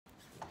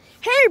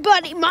Hey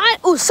everybody,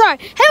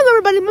 hello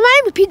everybody, my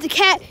name is Pizza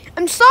Cat.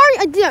 I'm sorry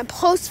I didn't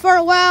post for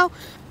a while.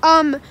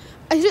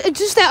 It's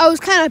just that I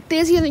was kind of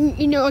busy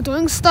and,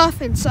 doing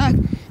stuff and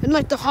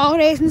like the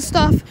holidays and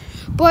stuff.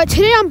 But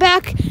today I'm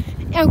back,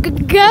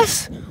 and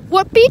guess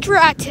what beach we're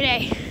at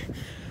today?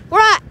 We're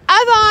at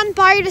Avon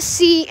by the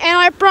sea, and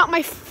I brought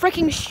my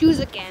freaking shoes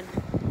again.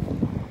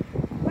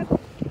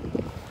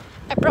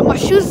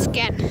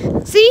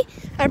 See?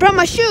 I brought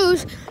my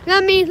shoes.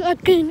 That means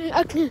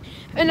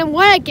and I'm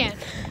wet again.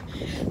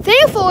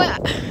 Thankfully,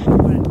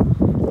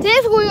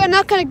 I'm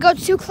not gonna go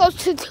too close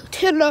to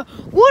the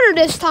water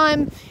this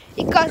time,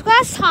 because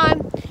last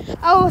time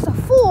I was a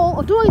fool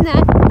of doing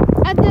that,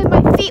 and then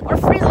my feet were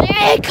freezing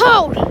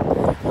cold.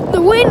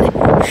 The wind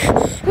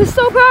is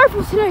so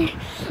powerful today.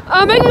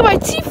 I'm making my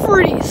teeth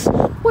freeze.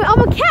 Wait, I'm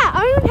a cat.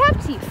 I don't even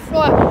have teeth.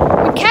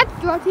 When cats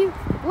do have teeth,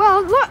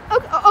 well, look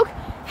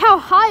how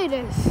high it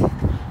is.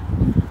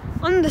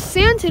 On the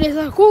sand today, it's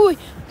like, holy.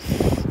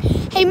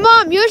 Hey,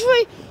 Mom,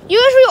 usually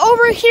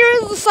over here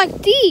it's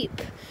like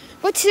deep,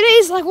 but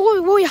today's like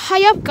really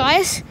high up,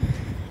 guys.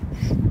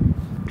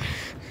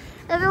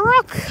 There's a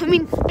rock.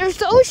 There's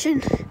the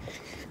ocean.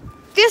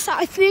 This,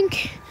 I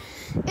think,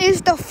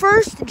 is the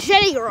first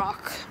jetty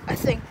rock, I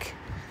think.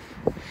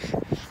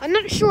 I'm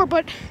not sure,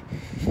 but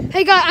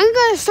hey, guys, I'm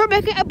gonna start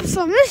making episodes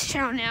on this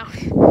channel now,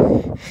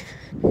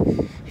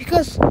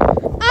 because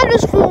I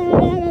just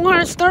want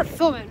to start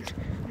filming.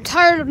 I'm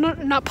tired of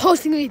not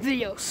posting any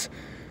videos.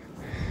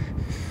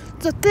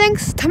 So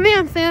thanks to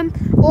ManFam,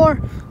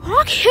 or I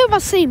don't care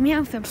about saying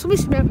ManFam,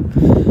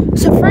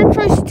 so French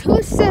Rice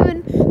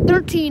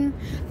 2713.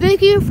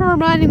 Thank you for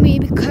reminding me,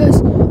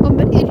 because I'm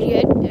an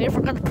idiot and I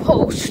forgot to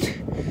post.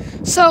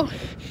 So,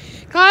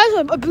 guys,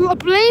 I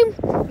blame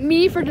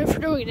me for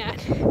doing that,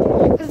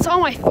 because it's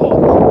all my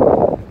fault.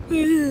 But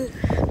anyway,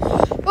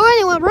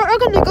 we're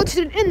gonna go to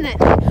the inlet.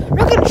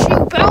 We're gonna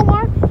shoot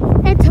Belmar,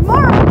 and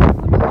tomorrow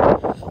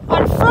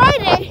on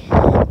Friday.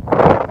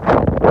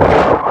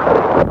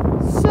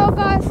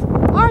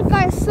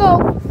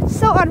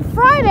 So on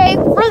Friday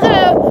we're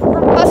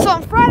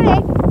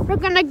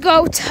gonna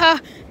go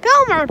to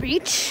Belmar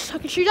Beach, so I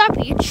can shoot that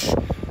beach.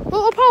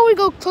 We'll probably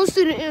go close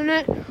to the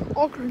internet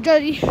or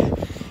jetty,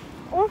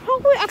 or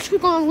probably actually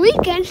go on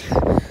weekend,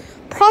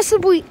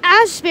 possibly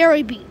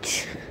Asbury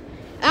Beach.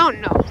 I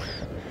don't know.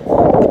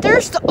 But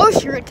there's the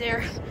ocean right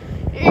there.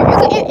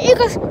 You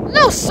guys,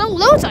 no, so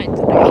low tide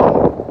today.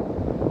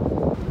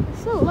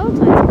 So low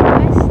tide today,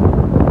 guys.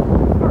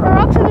 We're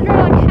actually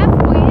there like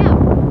halfway out.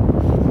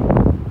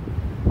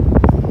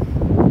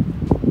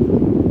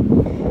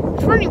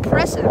 It's pretty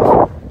impressive.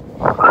 I'm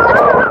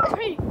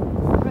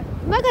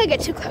not gonna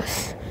get too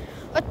close,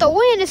 but the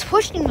wind is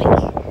pushing me.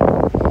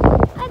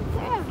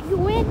 The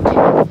wind.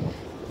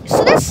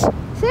 So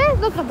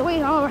look at the way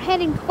we're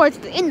heading towards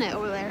the inlet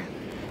over there.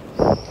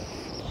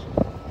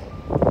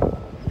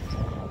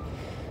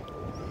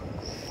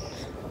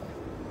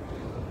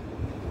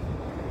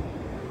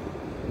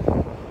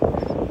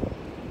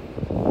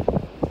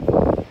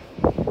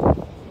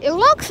 It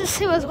looks the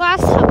same as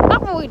last time.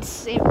 Not really the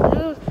same, but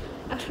it was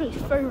actually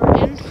further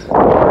in.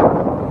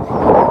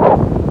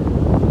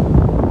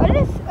 But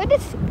it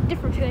is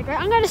different today, right?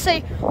 I'm gonna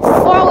say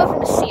far away from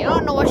the sea. I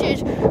don't know what it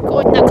is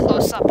going that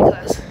close up,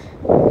 because.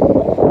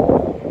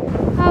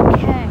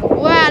 Okay.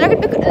 Wow,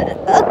 look at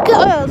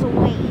those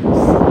waves.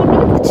 Look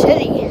at the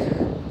jetty.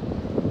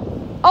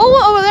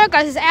 Oh, over there,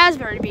 guys, is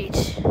Asbury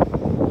Beach.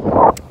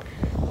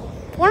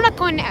 We're not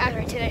going to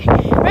Asbury today.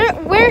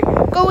 We're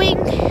going.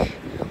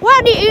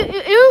 Wow, do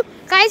you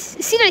guys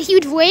see that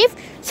huge wave?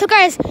 So,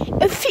 guys,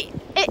 if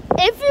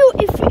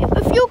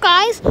you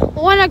guys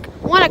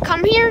wanna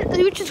come here, the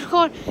beach is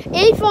called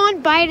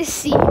Avon by the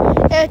sea.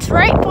 It's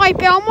right by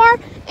Belmar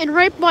and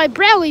right by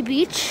Bradley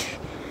Beach.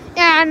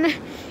 And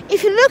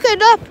if you look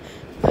it up,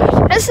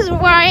 this is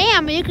where I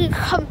am, and you can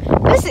come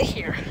visit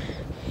here.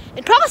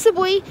 And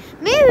possibly,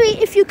 maybe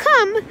if you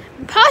come,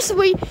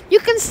 possibly you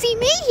can see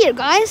me here,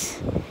 guys.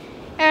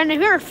 And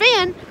if you're a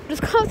fan,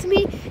 just come to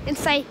me and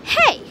say,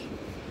 hey,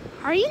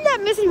 are you that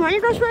missing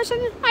Minecraft person?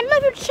 I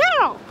love your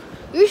channel.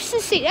 You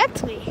should say that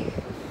to me.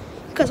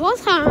 Because one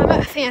time I met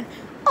a fan.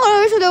 Oh,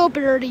 there's a little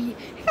birdie.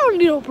 Hello,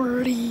 little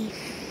birdie.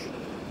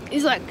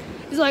 He's like,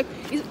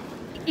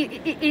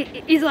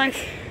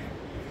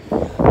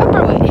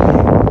 upper way.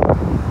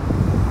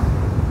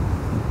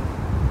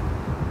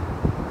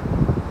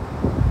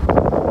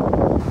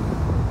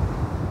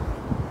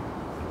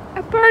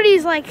 A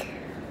birdie's like,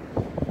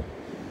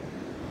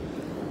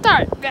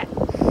 sorry, that.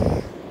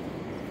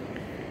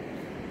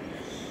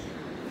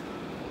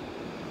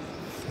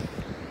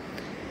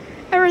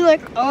 I was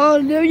like, oh,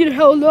 no, you the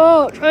hell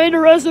not. Trying to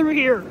rest over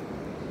here.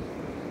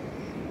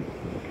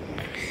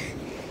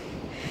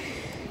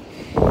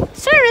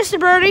 Sorry, Mr.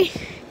 Birdie.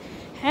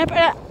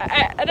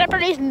 That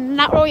birdie's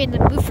not really in the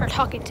mood for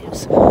talking to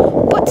us.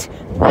 But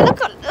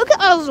look at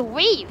all those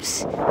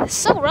waves. It's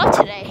so rough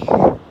today.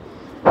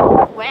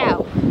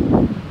 Wow.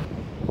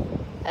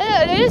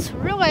 I just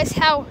realized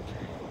how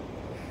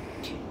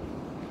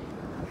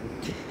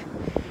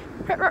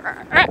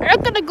we're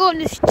gonna go on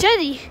this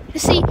jetty to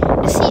see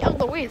all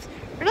the waves.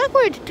 We're not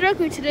going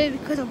directly today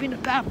because I'm being a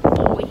bad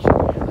boy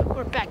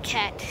or a bad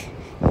cat.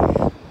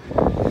 Don't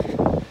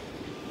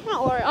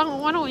worry, I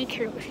don't really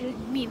care what you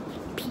mean.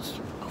 Piece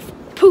of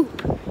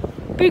poop,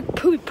 big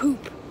poopy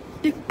poop,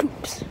 big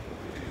poops.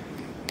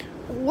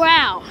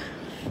 Wow,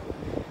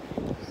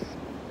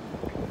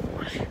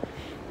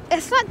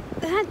 it's not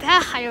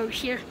that high over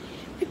here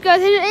because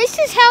it's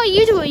just how it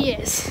usually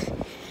is.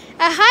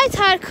 At high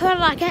tide could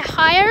like get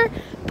higher,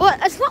 but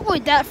it's not really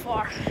that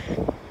far.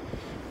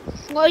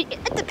 Well,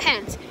 it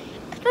depends.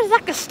 If there's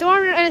like a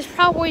storm, and it's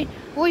probably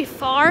really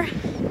far.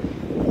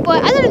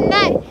 But other than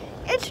that,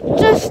 it's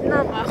just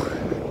normal.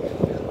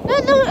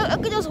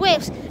 Look at those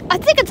waves. I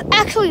think it's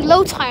actually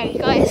low tide,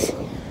 guys.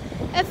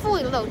 It's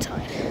fully low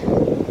tide.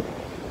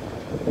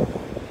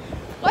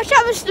 Watch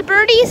out, Mr.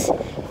 Birdies.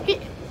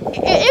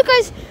 You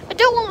guys, I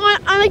don't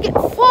want to get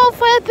fall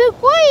by a big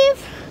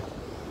wave.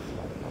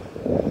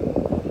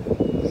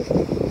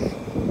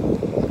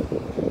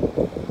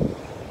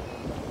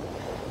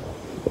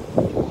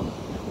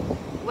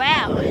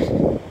 Wow,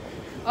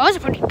 that was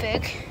pretty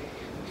big.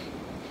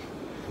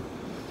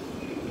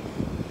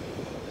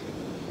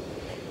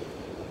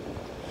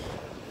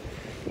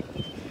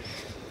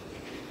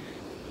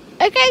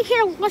 I got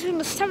here once in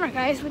the summer,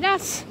 guys, but now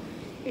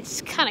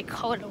it's kind of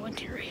cold in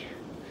winter.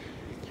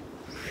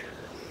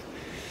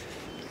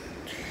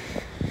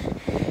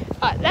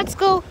 Let's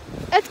go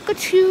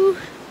to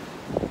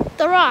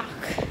the rock.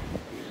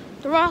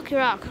 The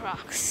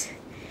rocks.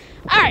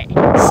 Alright, so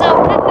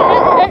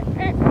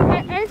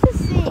let's just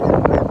see.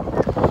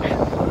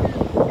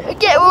 I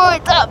can't really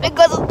talk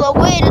because of the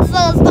wind. It's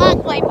so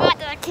stuck like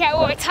that I can't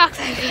really talk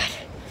that good.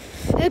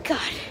 Oh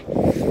God.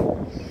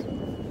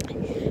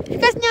 You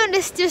guys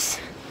notice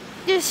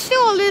there's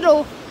still a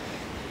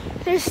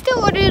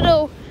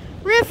little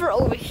river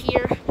over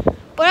here.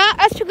 But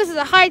that's because of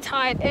the high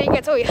tide and it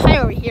gets really high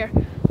over here.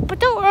 But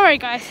don't worry,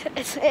 guys,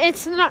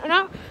 it's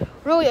not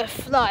really a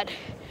flood.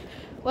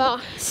 Well,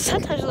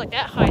 sometimes it's like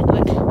that high,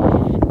 but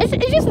it's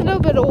just a little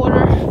bit of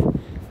water.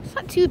 It's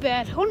not too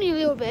bad, only a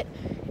little bit.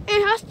 And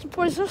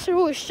it's also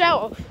really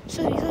shallow,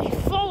 so if you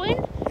fall in,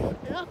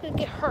 you're not gonna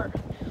get hurt.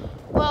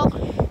 Well,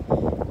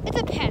 it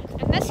depends,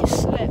 unless you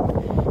slip.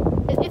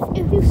 If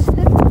you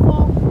slip and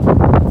fall,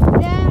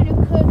 then you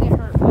could get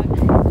hurt.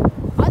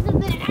 But other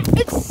than that,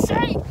 it's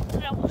safe.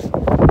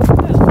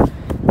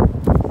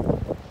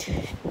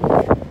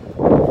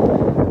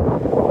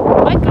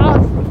 My God.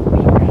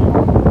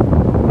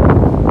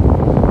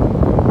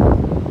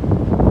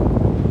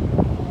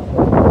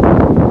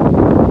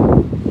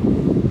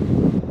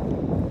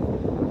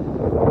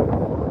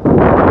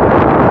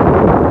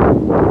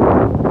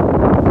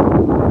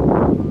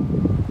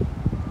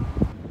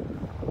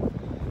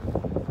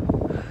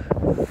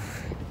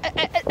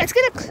 Let's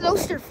get a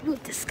closer view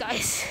of this,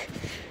 guys.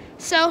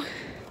 So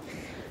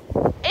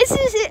this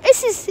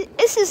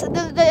is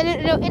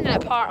the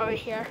internet part over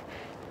here,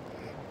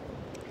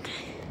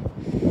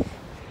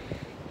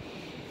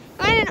 and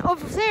then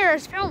over there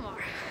is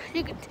Belmar.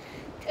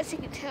 As you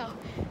can tell,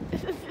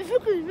 if you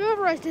can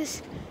memorize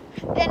this,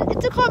 then if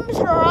the comments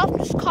are off,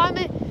 just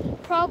comment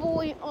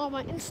probably on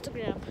my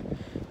Instagram.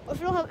 Or if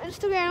you don't have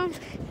Instagram,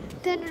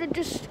 then you're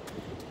just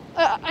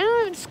I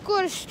don't even school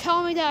just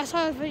tell me that I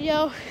saw the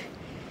video.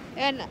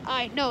 And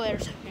I know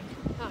there's something.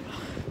 I don't know.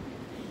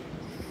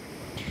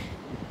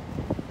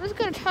 I'm just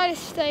gonna try to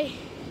stay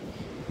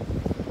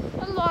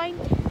aligned.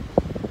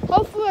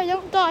 Hopefully I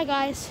don't die,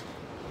 guys.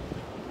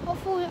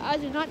 Hopefully I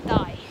do not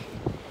die.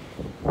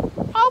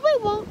 Probably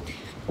won't.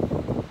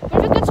 But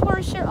if it gets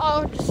worse,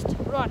 I'll just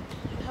run.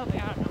 I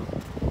don't know.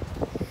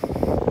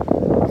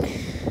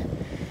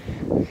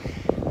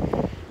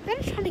 I'm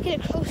just trying to get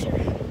it closer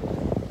to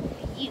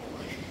you.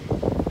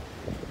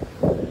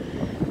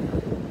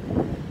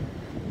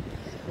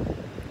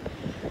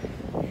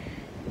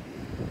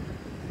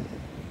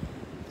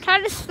 Try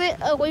to split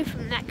away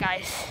from that,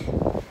 guys.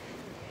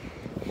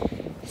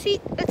 See,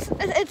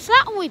 it's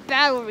not really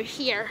bad over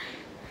here.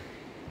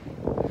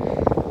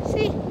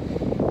 See,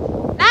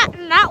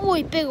 not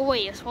really big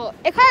waves. Well,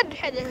 it kind of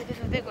had this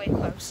big wave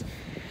close,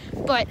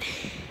 but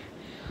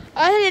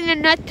other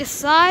than that, the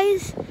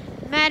size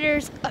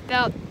matters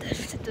about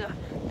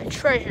the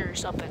treasure or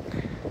something.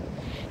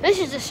 This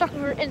is the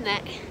sucker in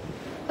that.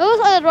 Those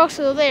other rocks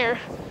are there.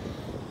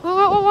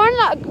 We're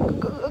not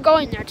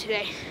going there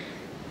today.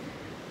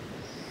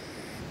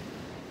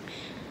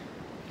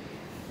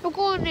 We're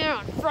going there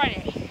on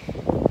Friday.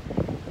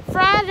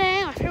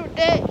 Friday, my favorite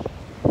day.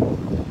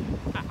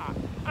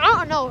 I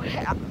don't know.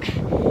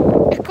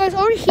 Because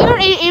over here,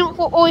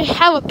 we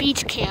have a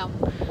beach cam.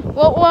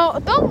 Well,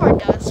 Belmar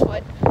does,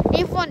 but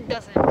Avon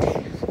doesn't.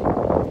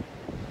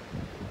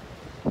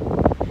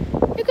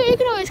 You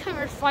can always come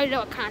here and find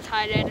out what kind of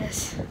tide it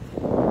is.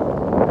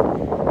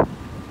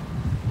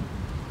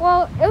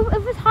 Well,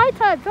 if it's high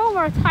tide at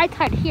Belmar, it's high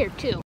tide here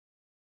too.